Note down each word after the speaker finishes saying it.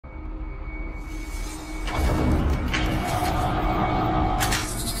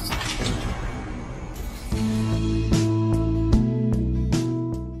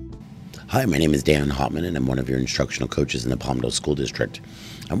Hi, my name is Dan Hauptman, and I'm one of your instructional coaches in the Palmdale School District.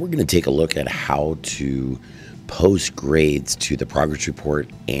 And we're going to take a look at how to post grades to the progress report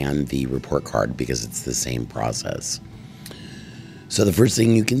and the report card because it's the same process. So the first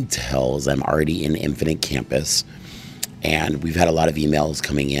thing you can tell is I'm already in Infinite Campus, and we've had a lot of emails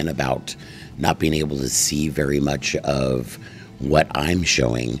coming in about not being able to see very much of what I'm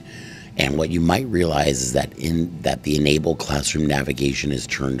showing. And what you might realize is that the enable classroom navigation is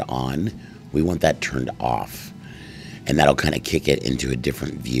turned on. We want that turned off, and that'll kind of kick it into a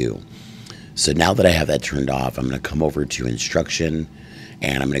different view. So now that I have that turned off, I'm going to come over to instruction,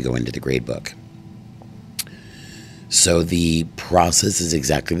 and I'm going to go into the gradebook. So the process is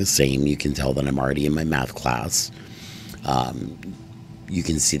exactly the same. You can tell that I'm already in my math class. You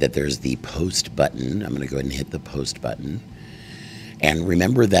can see that there's the post button. I'm going to go ahead and hit the post button. And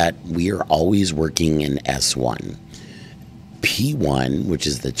remember that we are always working in S1. P1, which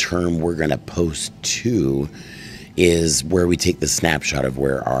is the term we're going to post to, is where we take the snapshot of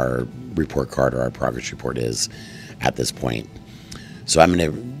where our report card or our progress report is at this point. So I'm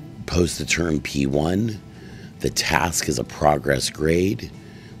going to post the term P1. The task is a progress grade.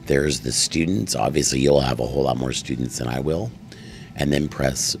 There's the students. Obviously, you'll have a whole lot more students than I will. And then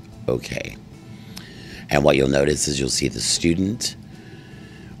press OK. And what you'll notice is you'll see the student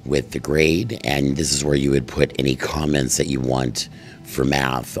with the grade, and this is where you would put any comments that you want for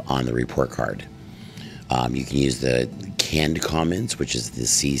math on the report card. You can use the canned comments, which is the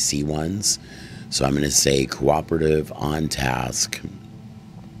CC ones. So I'm going to say cooperative, on task,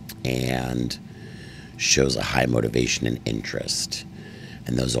 and shows a high motivation and interest.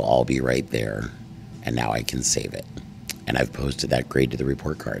 And those will all be right there. And now I can save it. And I've posted that grade to the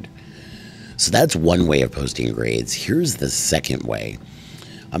report card. So that's one way of posting grades. Here's the second way.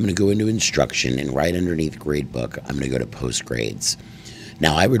 I'm going to go into instruction, and right underneath gradebook, I'm going to go to post grades.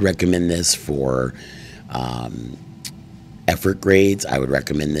 Now, I would recommend this for effort grades. I would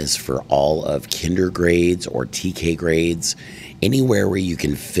recommend this for all of kinder grades or TK grades, anywhere where you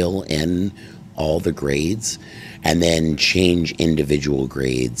can fill in all the grades and then change individual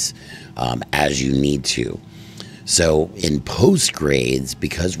grades as you need to. So in post grades,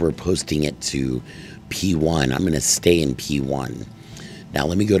 because we're posting it to P1, I'm going to stay in P1. Now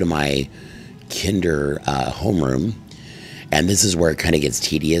let me go to my kinder homeroom, and this is where it kind of gets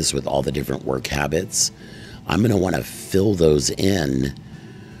tedious with all the different work habits. I'm going to want to fill those in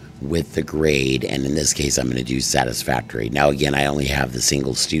with the grade, and in this case I'm going to do satisfactory. Now again, I only have the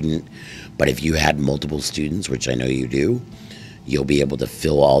single student, but if you had multiple students, which I know you do, you'll be able to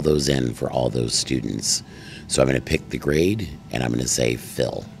fill all those in for all those students. So I'm going to pick the grade, and I'm going to say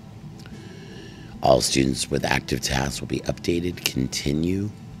fill. All students with active tasks will be updated. Continue.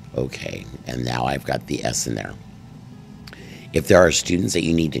 Okay. And now I've got the S in there. If there are students that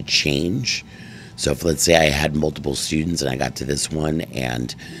you need to change, so if let's say I had multiple students and I got to this one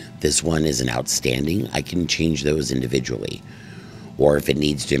and this one is an outstanding, I can change those individually. Or if it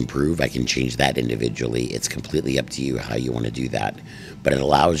needs to improve, I can change that individually. It's completely up to you how you want to do that. But it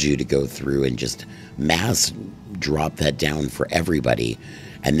allows you to go through and just mass drop that down for everybody.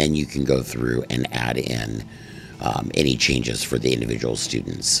 And then you can go through and add in any changes for the individual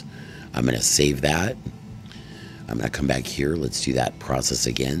students. I'm going to save that. I'm going to come back here. Let's do that process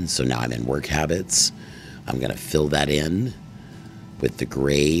again. So now I'm in work habits. I'm going to fill that in with the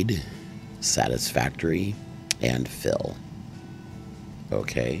grade, satisfactory, and fill.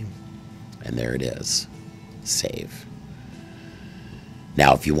 Okay. And there it is. Save.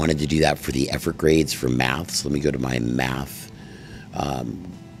 Now, if you wanted to do that for the effort grades for math, so let me go to my math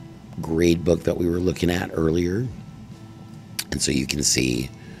grade book that we were looking at earlier. And so you can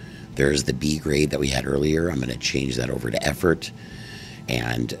see there's the B grade that we had earlier. I'm going to change that over to effort.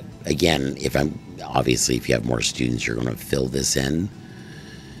 And again, obviously, if you have more students, you're going to fill this in,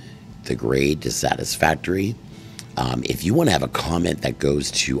 the grade to satisfactory. If you want to have a comment that goes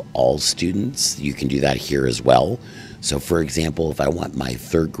to all students, you can do that here as well. So for example, if I want my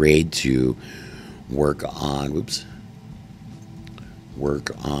third grade to work on,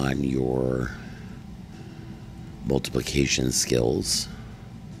 work on your multiplication skills,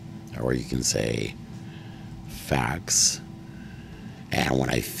 or you can say facts, and when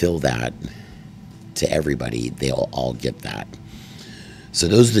I fill that to everybody, they'll all get that. So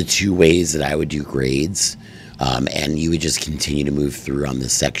those are the two ways that I would do grades, and you would just continue to move through on the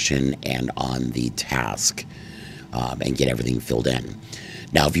section and on the task and get everything filled in.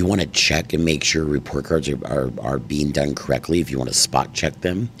 Now, if you want to check and make sure report cards are being done correctly, if you want to spot check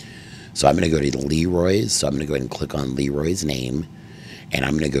them, so I'm going to go to Leroy's. So I'm going to go ahead and click on Leroy's name, and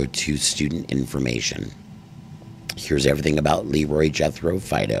I'm going to go to student information. Here's everything about Leroy Jethro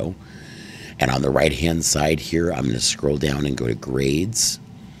Fido. And on the right-hand side here, I'm going to scroll down and go to grades.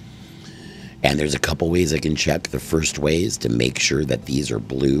 And there's a couple ways I can check. The first way is to make sure that these are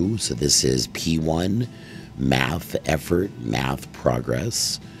blue. So this is P1, math effort, math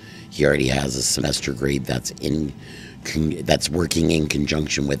progress. He already has a semester grade that's working in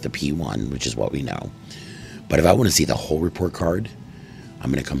conjunction with the P1, which is what we know. But if I want to see the whole report card,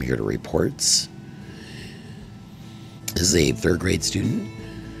 I'm going to come here to reports. This is a third grade student.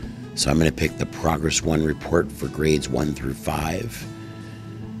 So I'm going to pick the Progress 1 report for grades 1 through 5.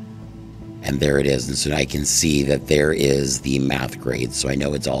 And there it is. And so I can see that there is the math grade. So I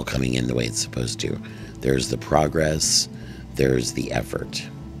know it's all coming in the way it's supposed to. There's the progress. There's the effort.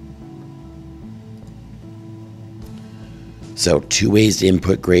 So 2 ways to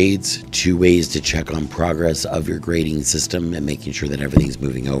input grades, 2 ways to check on progress of your grading system and making sure that everything's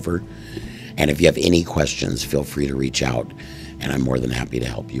moving over. And if you have any questions, feel free to reach out, and I'm more than happy to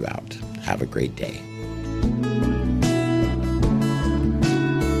help you out. Have a great day.